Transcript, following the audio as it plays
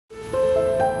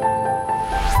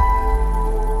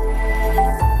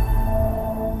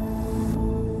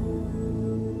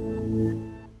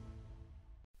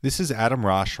This is Adam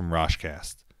Rosh from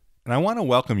Roshcast, and I want to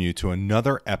welcome you to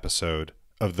another episode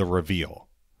of The Reveal,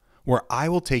 where I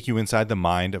will take you inside the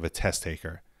mind of a test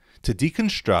taker to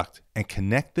deconstruct and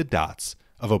connect the dots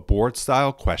of a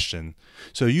board-style question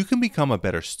so you can become a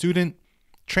better student,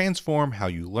 transform how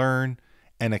you learn,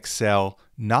 and excel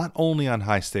not only on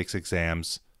high-stakes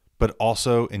exams, but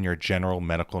also in your general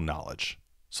medical knowledge.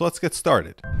 So let's get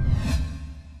started.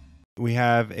 We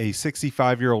have a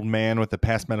 65-year-old man with a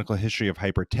past medical history of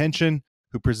hypertension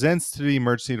who presents to the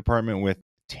emergency department with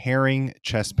tearing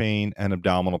chest pain and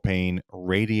abdominal pain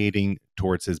radiating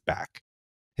towards his back.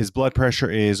 His blood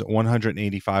pressure is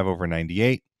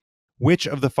 185/98. Which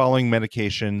of the following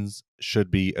medications should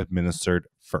be administered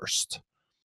first?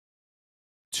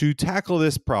 To tackle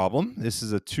this problem, this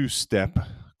is a two-step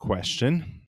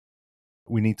question.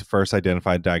 We need to first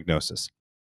identify diagnosis.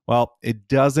 Well, it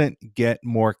doesn't get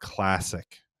more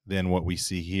classic than what we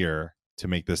see here to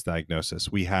make this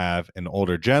diagnosis. We have an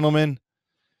older gentleman.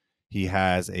 He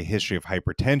has a history of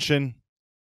hypertension,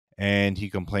 and he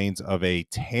complains of a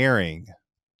tearing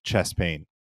chest pain,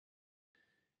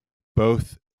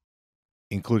 both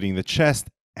including the chest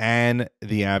and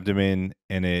the abdomen,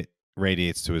 and it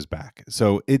radiates to his back.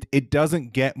 So it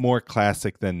doesn't get more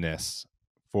classic than this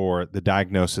for the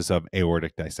diagnosis of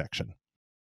aortic dissection,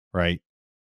 right?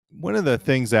 One of the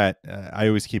things that I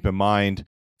always keep in mind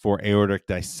for aortic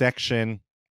dissection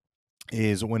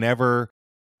is whenever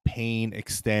pain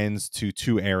extends to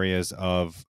two areas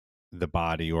of the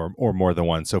body or more than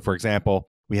one. So for example,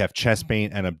 we have chest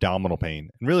pain and abdominal pain.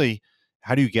 And really,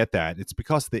 how do you get that? It's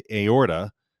because the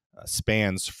aorta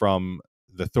spans from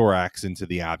the thorax into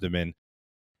the abdomen.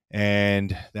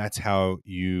 And that's how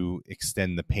you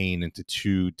extend the pain into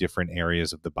two different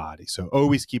areas of the body. So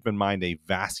always keep in mind a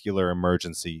vascular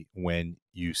emergency when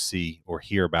you see or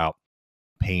hear about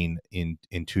pain in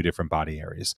two different body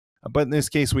areas. But in this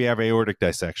case, we have aortic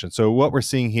dissection. So what we're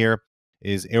seeing here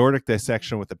is aortic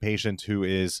dissection with a patient who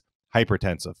is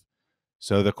hypertensive.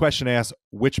 So the question asks,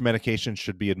 which medication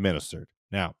should be administered?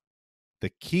 Now,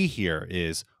 the key here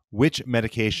is which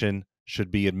medication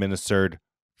should be administered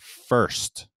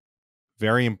first.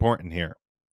 Very important here.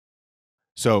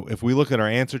 So if we look at our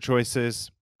answer choices,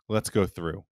 let's go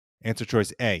through. Answer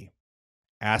choice A,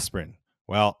 aspirin.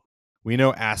 Well, we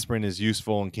know aspirin is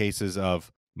useful in cases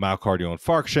of myocardial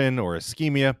infarction or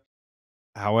ischemia.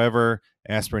 However,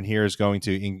 aspirin here is going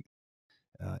to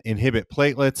inhibit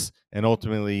platelets and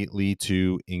ultimately lead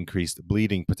to increased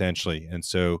bleeding potentially. And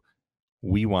so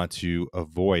we want to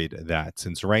avoid that,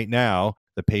 since right now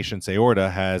the patient's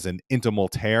aorta has an intimal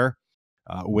tear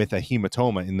with a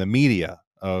hematoma in the media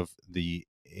of the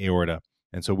aorta.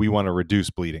 And so we want to reduce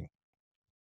bleeding.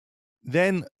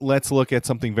 Then let's look at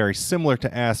something very similar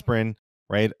to aspirin,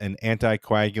 right? An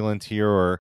anticoagulant here,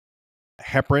 or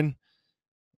heparin.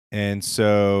 And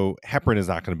so heparin is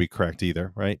not going to be correct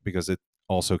either, right? Because it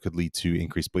also could lead to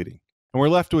increased bleeding. And we're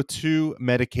left with two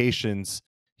medications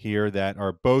here that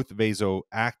are both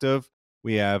vasoactive.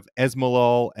 We have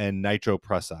Esmolol and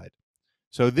Nitroprusside.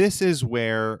 So this is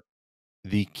where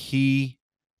the key,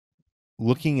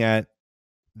 looking at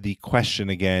the question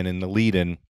again in the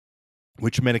lead-in,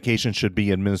 which medication should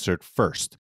be administered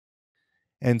first?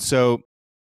 And so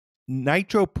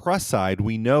Nitroprusside,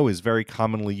 we know, is very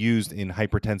commonly used in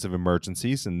hypertensive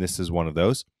emergencies, and this is one of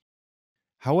those.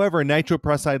 However,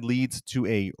 Nitroprusside leads to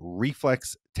a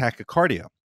reflex tachycardia.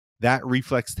 That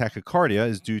reflex tachycardia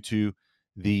is due to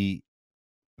the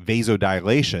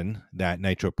vasodilation that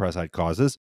Nitroprusside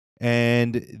causes,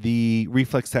 and the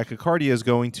reflex tachycardia is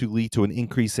going to lead to an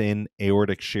increase in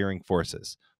aortic shearing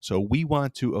forces. So we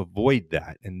want to avoid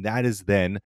that, and that is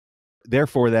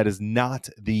therefore, that is not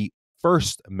the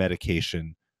first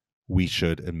medication we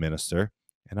should administer,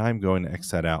 and I'm going to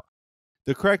X that out.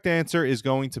 The correct answer is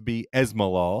going to be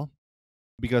Esmolol,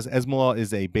 because Esmolol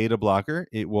is a beta blocker.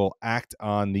 It will act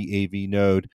on the AV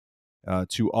node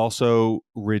to also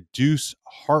reduce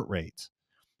heart rate.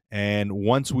 And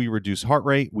once we reduce heart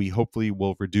rate, we hopefully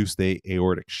will reduce the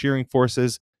aortic shearing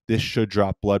forces. This should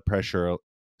drop blood pressure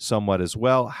somewhat as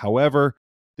well. However,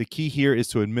 the key here is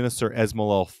to administer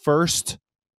Esmolol first.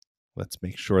 Let's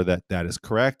make sure that that is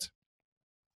correct.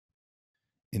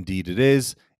 Indeed, it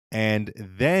is. And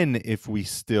then if we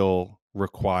still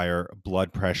require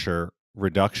blood pressure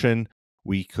reduction,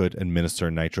 we could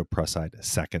administer Nitroprusside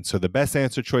second. So the best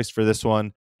answer choice for this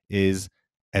one is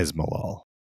Esmolol.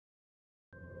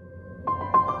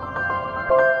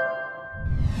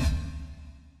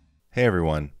 Hey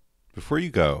everyone, before you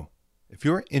go, if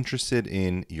you're interested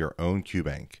in your own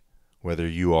QBank, whether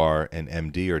you are an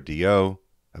MD or DO,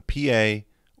 a PA,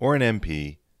 or an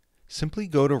MP, simply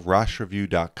go to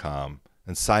roshreview.com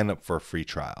and sign up for a free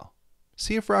trial.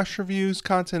 See if Rosh Review's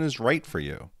content is right for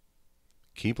you.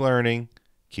 Keep learning,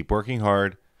 keep working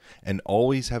hard, and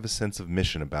always have a sense of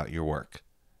mission about your work.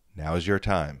 Now is your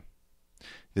time.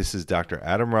 This is Dr.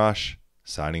 Adam Rosh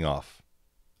signing off.